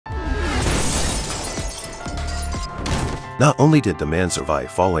Not only did the man survive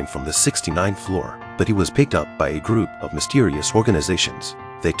falling from the 69th floor, but he was picked up by a group of mysterious organizations.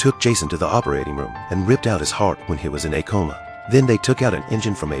 They took Jason to the operating room and ripped out his heart when he was in a coma. Then they took out an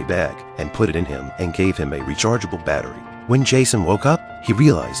engine from a bag and put it in him and gave him a rechargeable battery. When Jason woke up, he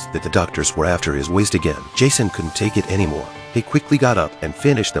realized that the doctors were after his waist again. Jason couldn't take it anymore. He quickly got up and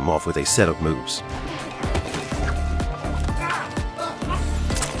finished them off with a set of moves.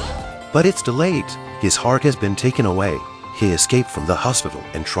 But it's too late. His heart has been taken away. He escaped from the hospital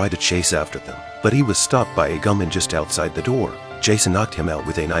and tried to chase after them, but he was stopped by a gunman just outside the door. Jason knocked him out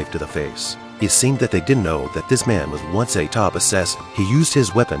with a knife to the face. It seemed that they didn't know that this man was once a top assassin. He used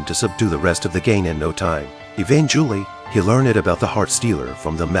his weapon to subdue the rest of the gang in no time. Eventually, he learned about the heart stealer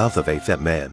from the mouth of a fat man.